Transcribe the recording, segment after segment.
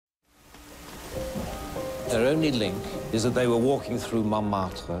Their only link is that they were walking through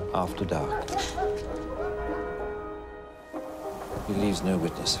Montmartre after dark. He leaves no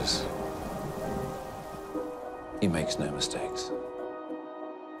witnesses. He makes no mistakes.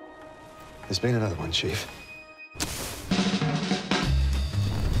 There's been another one, Chief.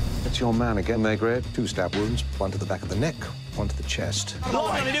 It's your man again, Maigret. 2 stab wounds, 1 to the back of the neck, 1 to the chest.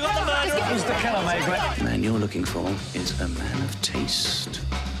 Who's the killer, Maigret? The man you're looking for is a man of taste.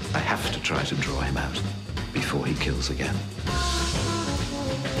 I have to try to draw him out before he kills again.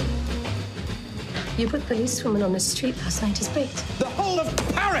 You put policewoman on the street last night as bait. The whole of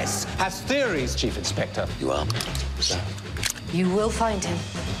Paris has theories, Chief Inspector. You are, sir. You will find him.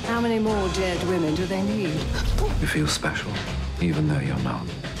 How many more dead women do they need? You feel special, even though you're not.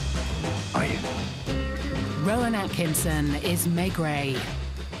 Are you? Rowan Atkinson is Maigret,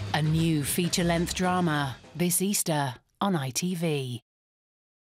 a new feature-length drama this Easter on ITV.